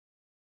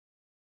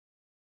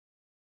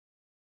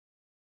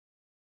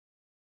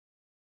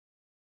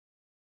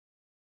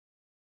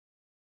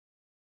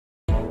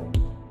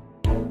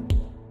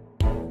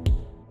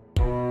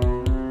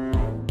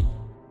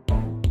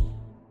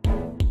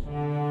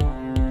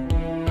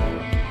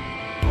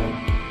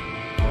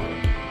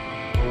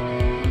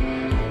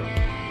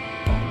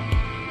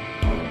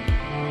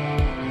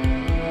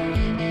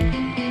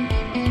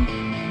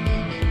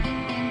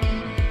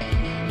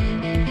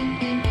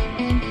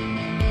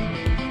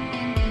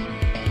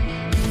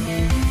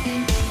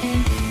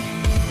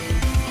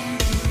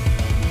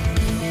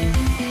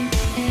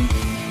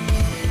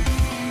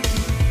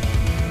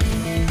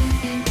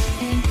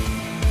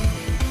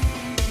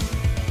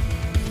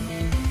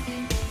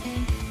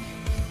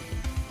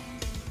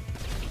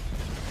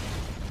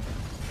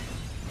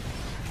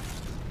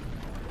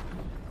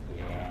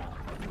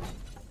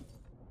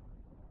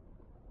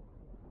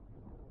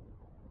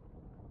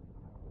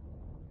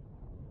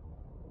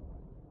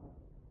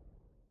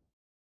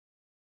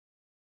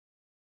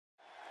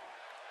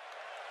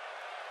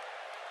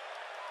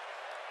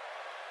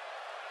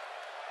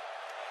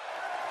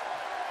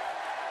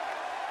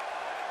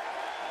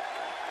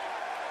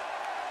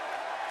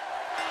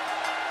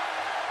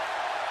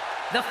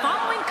The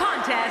following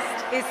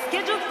contest is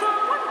scheduled for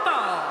one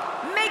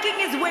fall. Making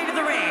his way to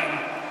the ring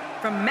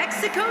from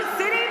Mexico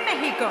City,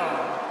 Mexico,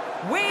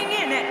 weighing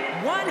in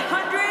at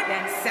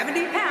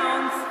 170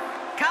 pounds,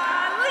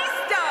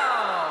 Kalisto.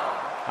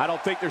 I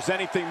don't think there's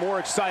anything more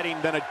exciting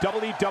than a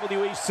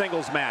WWE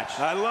singles match.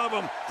 I love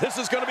them. This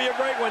is going to be a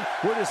great one.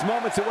 We're just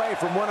moments away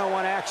from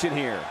one-on-one action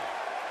here.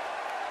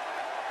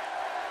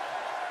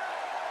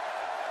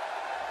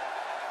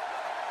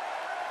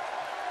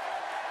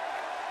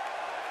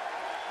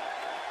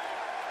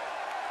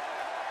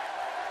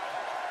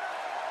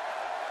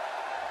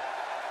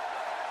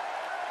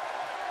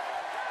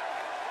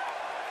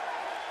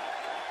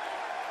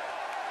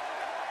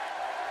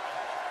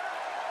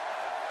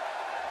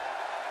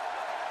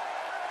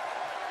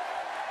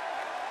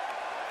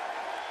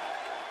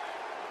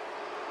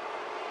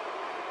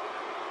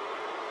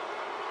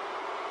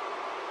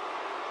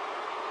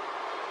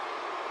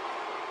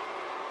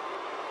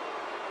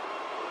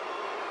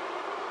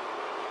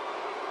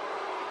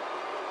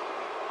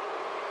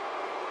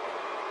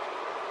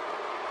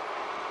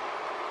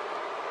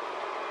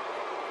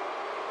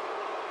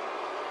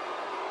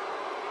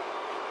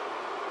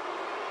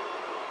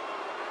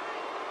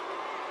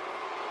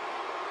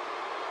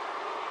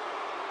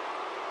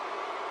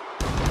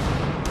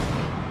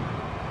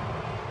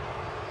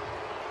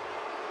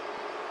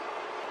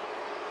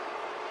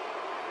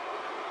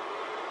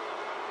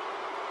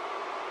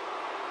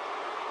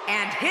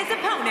 And his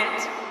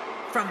opponent,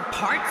 from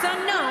parts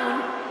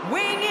unknown,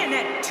 weighing in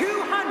at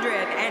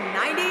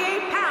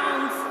 298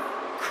 pounds,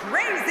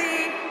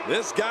 Crazy.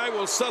 This guy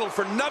will settle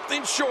for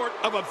nothing short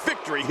of a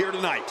victory here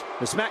tonight.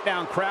 The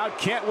SmackDown crowd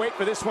can't wait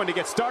for this one to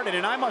get started,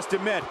 and I must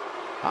admit,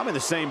 I'm in the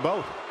same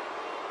boat.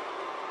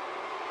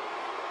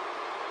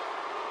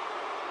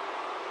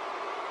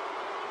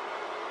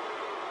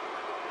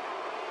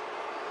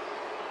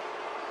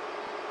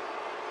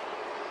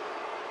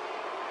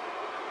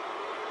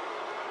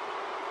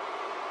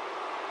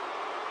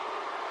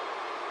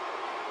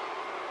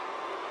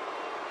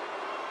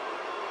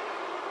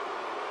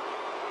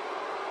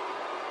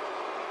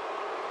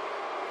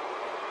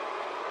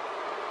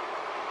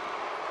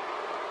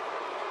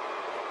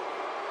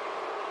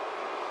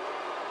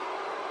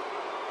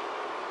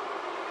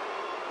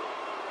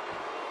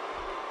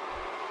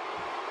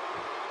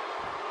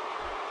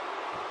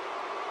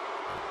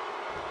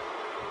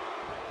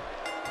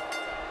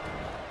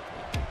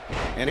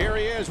 And here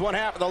he is, one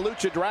half of the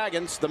Lucha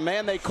Dragons, the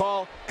man they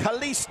call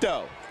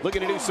Kalisto,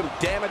 looking to do some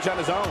damage on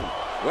his own.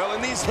 Well,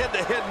 in these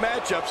head-to-head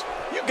matchups,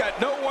 you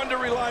got no one to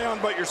rely on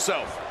but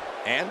yourself.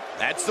 And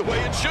that's the way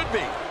it should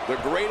be. The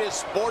greatest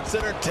sports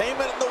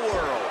entertainment in the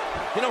world.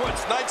 You know,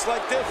 it's nights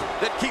like this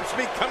that keeps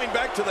me coming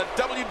back to the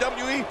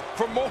WWE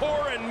for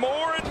more and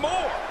more and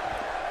more.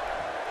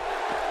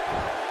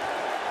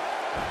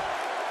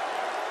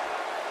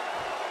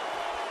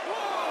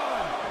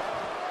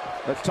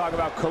 Let's talk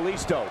about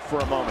Kalisto for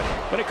a moment.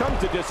 When it comes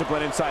to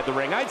discipline inside the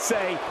ring, I'd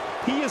say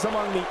he is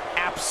among the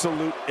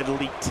absolute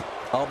elite.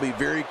 I'll be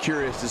very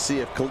curious to see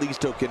if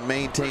Kalisto can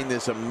maintain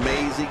this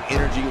amazing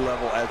energy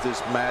level as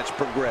this match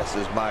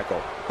progresses,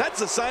 Michael.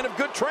 That's a sign of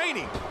good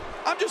training.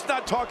 I'm just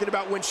not talking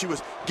about when she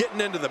was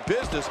getting into the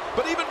business,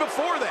 but even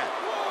before that.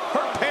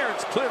 Her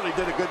parents clearly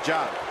did a good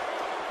job.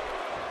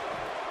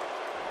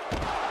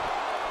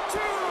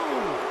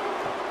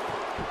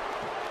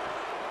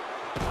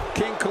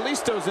 King,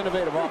 Kalisto's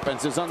innovative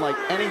offense is unlike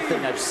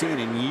anything I've seen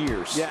in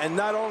years. Yeah, and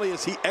not only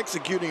is he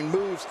executing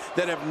moves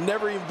that have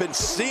never even been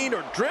seen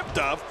or dreamt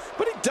of,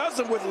 but he does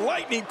them with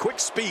lightning quick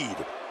speed.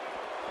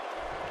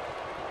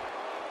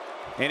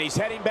 And he's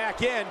heading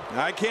back in.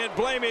 I can't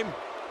blame him.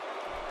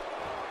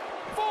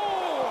 4.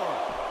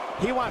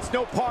 He wants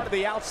no part of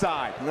the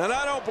outside. And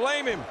I don't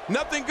blame him.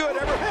 Nothing good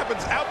ever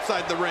happens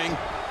outside the ring.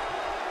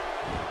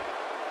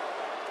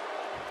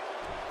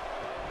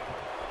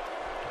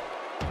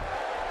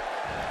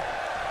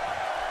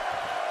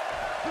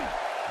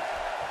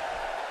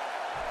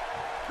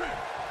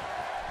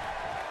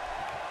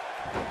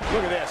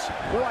 Look at this,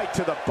 right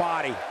to the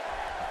body.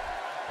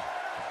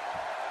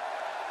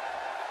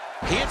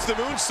 He hits the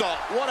moonsault.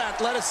 What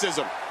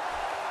athleticism.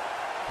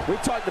 We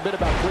talked a bit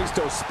about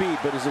Kalisto's speed,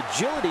 but his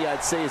agility,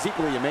 I'd say, is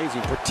equally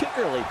amazing,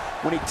 particularly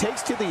when he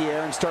takes to the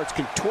air and starts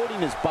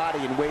contorting his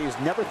body in ways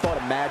never thought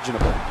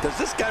imaginable. Does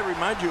this guy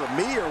remind you of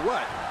me or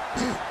what?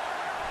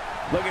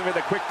 Looking for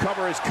the quick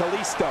cover is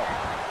Kalisto.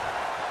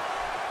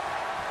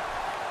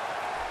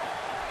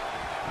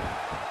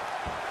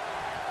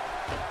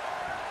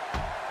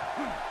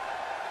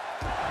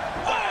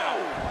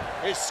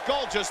 His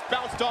skull just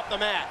bounced off the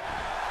mat.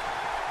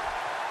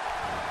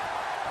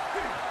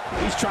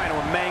 He's trying to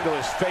mangle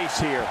his face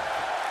here.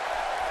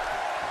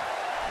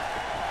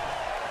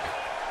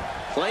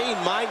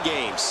 Playing mind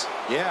games.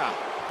 Yeah,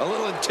 a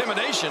little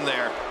intimidation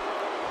there.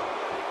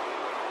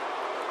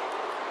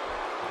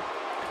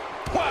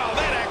 Wow,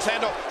 that axe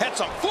handle had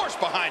some force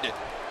behind it.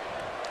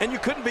 And you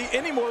couldn't be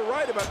any more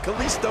right about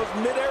Kalisto's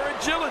mid-air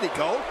agility,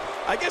 Cole.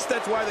 I guess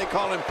that's why they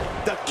call him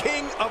the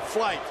King of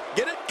Flight.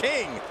 Get it?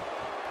 King.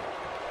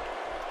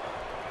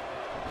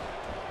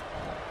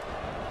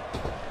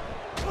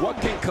 What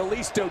can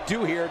Kalisto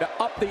do here to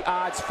up the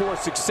odds for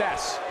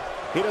success?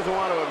 He doesn't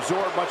want to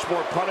absorb much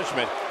more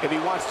punishment if he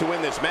wants to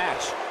win this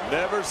match.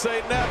 Never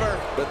say never,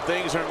 but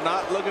things are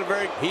not looking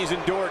very... He's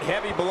endured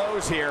heavy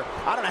blows here.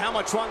 I don't know how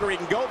much longer he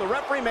can go. The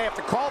referee may have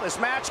to call this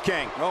match,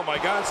 King. Oh my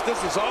gosh, this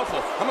is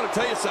awful. I'm going to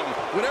tell you something.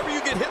 Whenever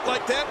you get hit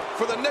like that,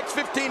 for the next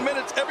 15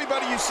 minutes,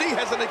 everybody you see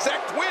has an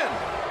exact win.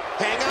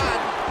 Hang on.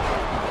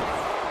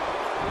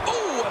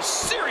 Oh, a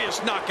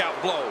serious knockout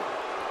blow.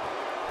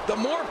 The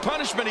more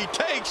punishment he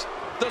takes,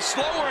 the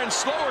slower and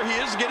slower he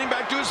is getting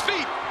back to his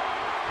feet.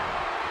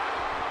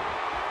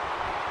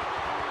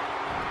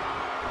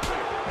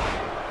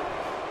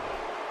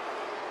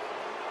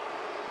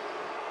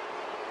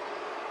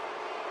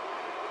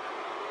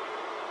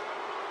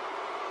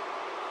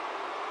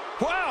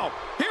 Wow,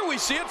 here we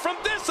see it from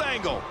this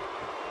angle.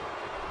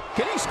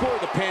 Can he score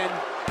the pin?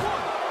 1,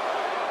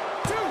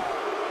 2,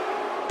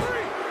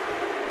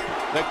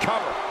 3. The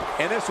cover,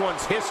 and this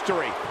one's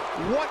history.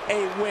 What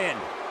a win.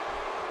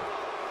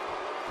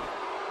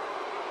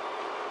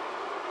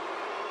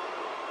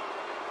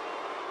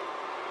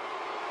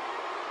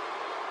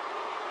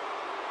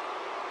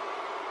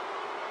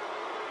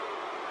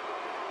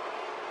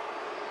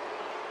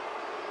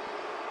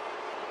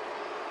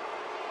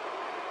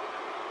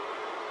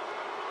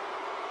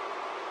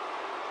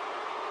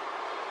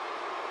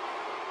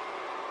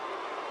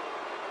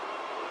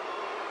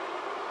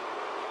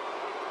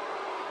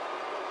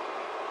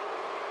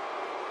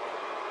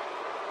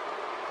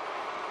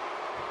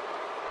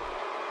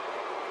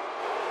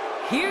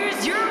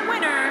 Here's your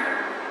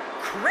winner,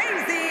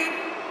 Crazy.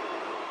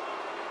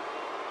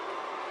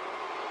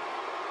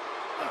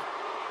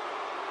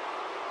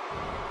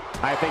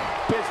 I think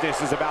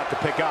business is about to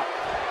pick up.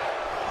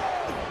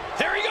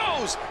 There he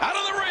goes, out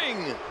of the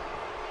ring.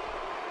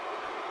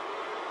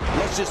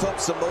 Let's just hope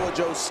Samoa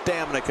Joe's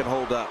stamina can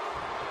hold up.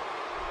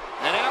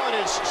 And now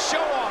it is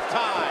show-off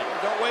time.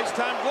 Don't waste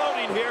time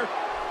gloating here.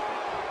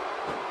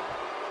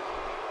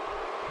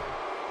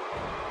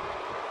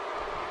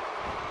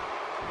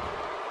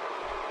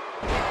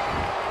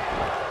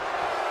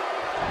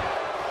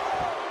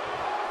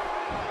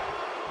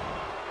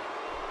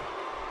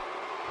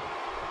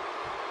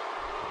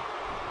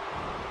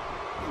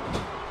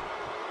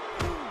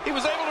 He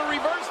was able to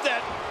reverse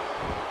that.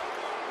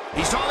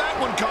 He saw that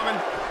one coming.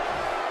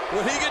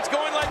 When he gets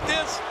going like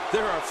this,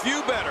 there are a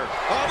few better.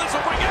 Oh, this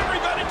will bring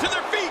everybody to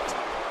their feet.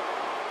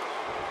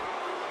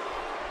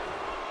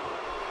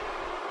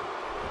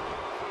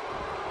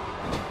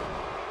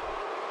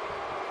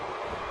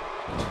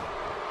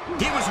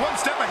 He was one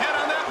step ahead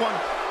on that one.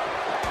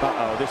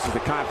 Uh-oh, this is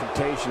the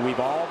confrontation we've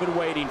all been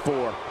waiting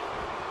for.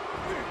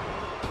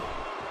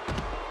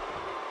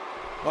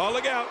 Oh,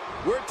 look out.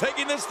 We're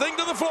taking this thing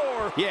to the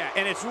floor. Yeah,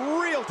 and it's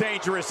real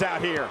dangerous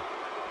out here.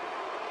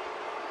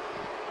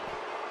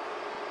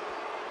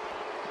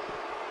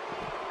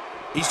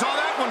 He saw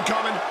that one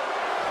coming.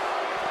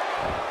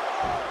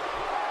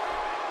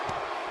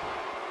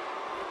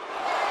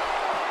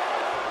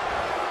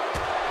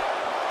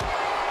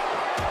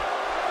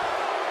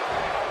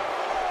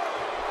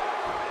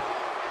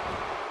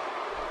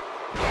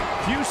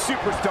 Few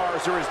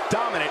superstars are as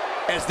dominant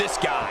as this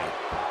guy.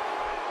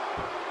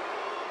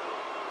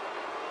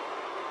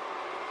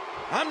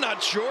 I'm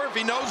not sure if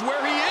he knows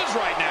where he is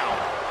right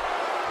now.